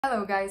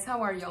Hello guys,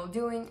 how are y'all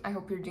doing? I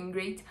hope you're doing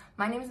great.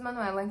 My name is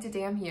Manuela and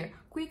today I'm here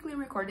quickly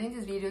recording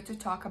this video to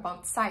talk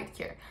about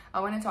SightCare. I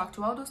want to talk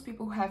to all those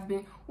people who have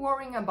been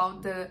worrying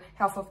about the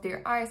health of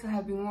their eyes, who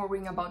have been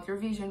worrying about their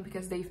vision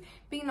because they've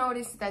been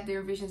noticed that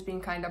their vision's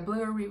been kind of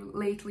blurry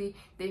lately.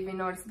 They've been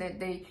noticed that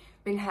they've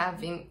been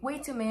having way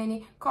too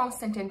many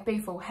constant and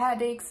painful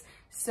headaches.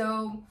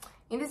 So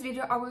in this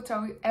video, I will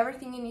tell you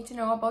everything you need to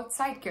know about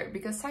SightCare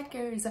because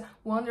SightCare is a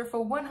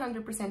wonderful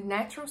 100%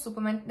 natural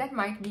supplement that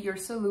might be your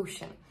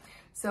solution.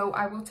 So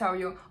I will tell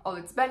you all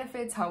its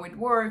benefits, how it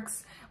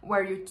works,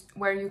 where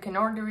you can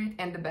order it,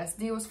 and the best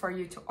deals for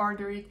you to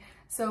order it.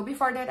 So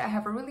before that, I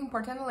have a really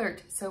important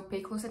alert, so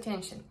pay close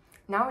attention.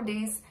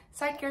 Nowadays,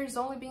 SightCare is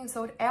only being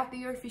sold at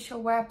their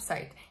official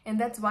website, and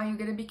that's why you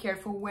gotta be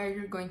careful where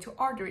you're going to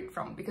order it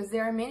from, because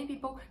there are many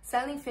people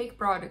selling fake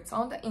products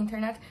on the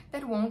internet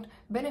that won't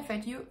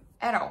benefit you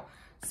at all.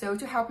 So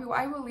to help you,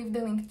 I will leave the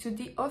link to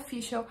the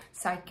official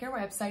SightCare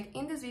website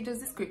in this video's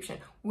description,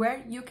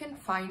 where you can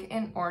find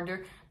and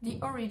order the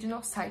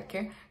original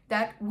SightCare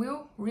that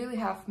will really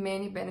have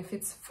many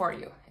benefits for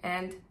you.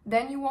 And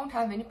then you won't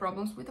have any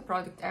problems with the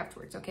product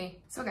afterwards, okay?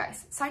 So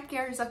guys,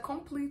 SightCare is a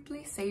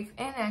completely safe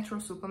and natural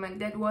supplement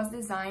that was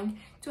designed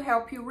to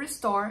help you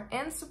restore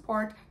and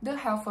support the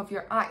health of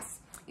your eyes.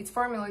 Its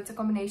formula is a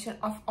combination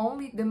of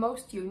only the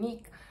most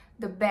unique,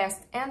 the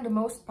best and the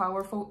most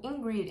powerful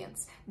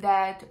ingredients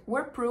that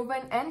were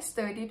proven and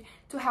studied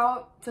to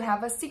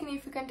have a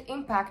significant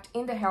impact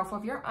in the health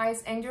of your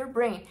eyes and your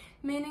brain,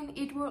 meaning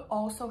it will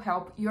also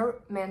help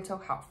your mental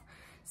health.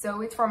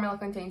 So its formula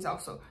contains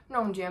also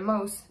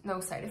non-GMOs,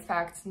 no side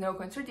effects, no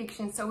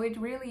contradictions, so it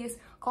really is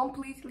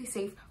completely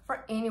safe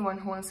for anyone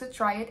who wants to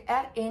try it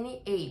at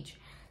any age.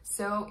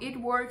 So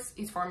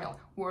its formula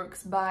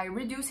works by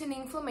reducing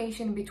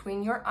inflammation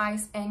between your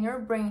eyes and your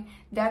brain.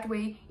 That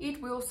way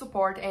it will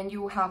support and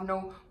you will have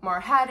no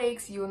more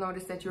headaches, you'll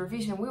notice that your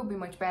vision will be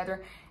much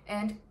better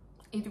and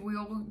it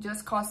will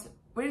just cause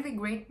really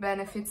great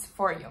benefits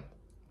for you.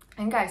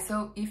 And guys,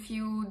 so if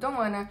you don't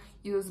want to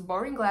use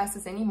boring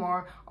glasses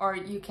anymore or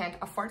you can't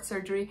afford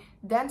surgery,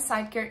 then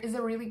SightCare is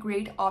a really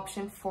great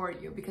option for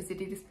you because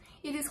it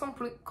is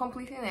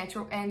completely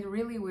natural and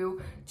really will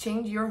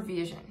change your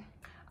vision.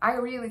 I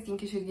really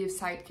think you should give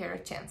SightCare a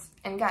chance.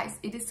 And guys,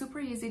 it is super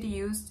easy to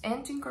use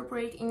and to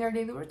incorporate in your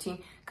daily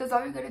routine because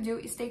all you gotta do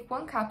is take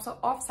one capsule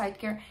of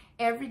SightCare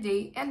every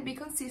day and be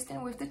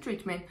consistent with the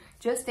treatment.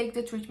 Just take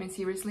the treatment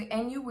seriously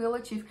and you will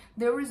achieve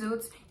the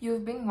results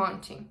you've been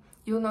wanting.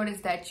 You'll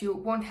notice that you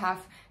won't have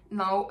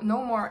no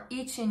more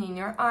itching in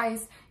your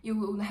eyes, you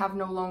will have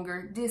no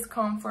longer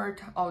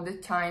discomfort all the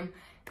time,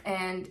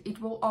 and it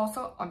will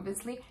also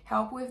obviously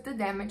help with the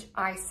damaged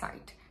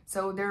eyesight.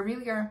 So there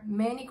really are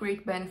many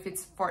great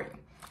benefits for you.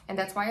 And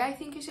that's why I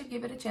think you should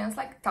give it a chance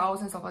like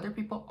thousands of other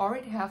people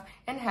already have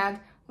and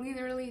had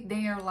literally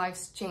their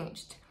lives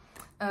changed.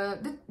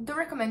 The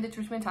recommended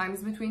treatment time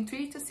is between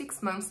 3 to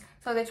 6 months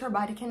so that your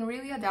body can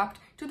really adapt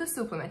to the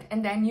supplement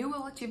and then you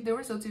will achieve the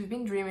results you've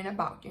been dreaming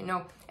about, you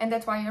know. And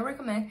that's why I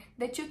recommend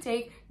that you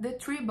take the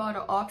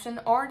 3-bottle option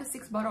or the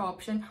 6-bottle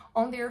option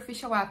on their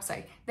official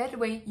website. That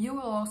way you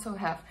will also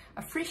have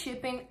a free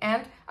shipping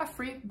and a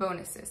free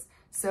bonuses.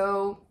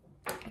 So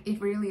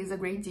it really is a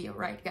great deal,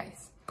 right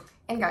guys?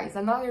 And guys,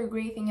 another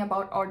great thing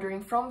about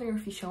ordering from their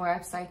official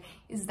website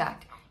is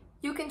that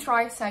you can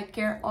try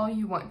SightCare all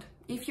you want.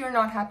 If you're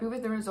not happy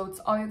with the results,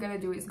 all you gotta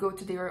do is go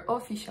to their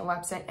official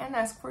website and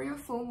ask for your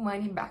full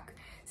money back,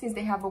 since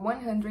they have a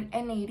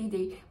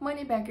 180-day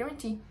money-back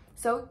guarantee.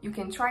 So you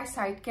can try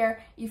SightCare.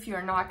 If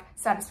you're not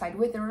satisfied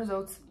with the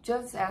results,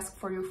 just ask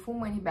for your full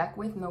money back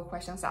with no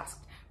questions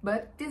asked.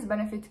 But this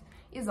benefit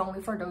is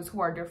only for those who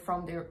order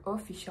from their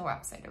official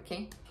website,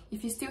 okay?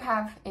 If you still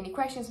have any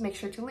questions, make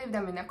sure to leave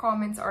them in the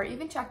comments or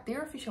even check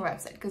their official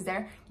website because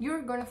there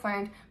you're gonna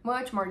find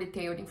much more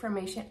detailed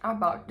information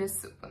about this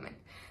supplement.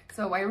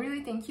 So I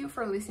really thank you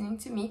for listening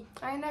to me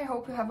and I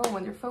hope you have a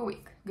wonderful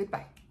week.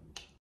 Goodbye.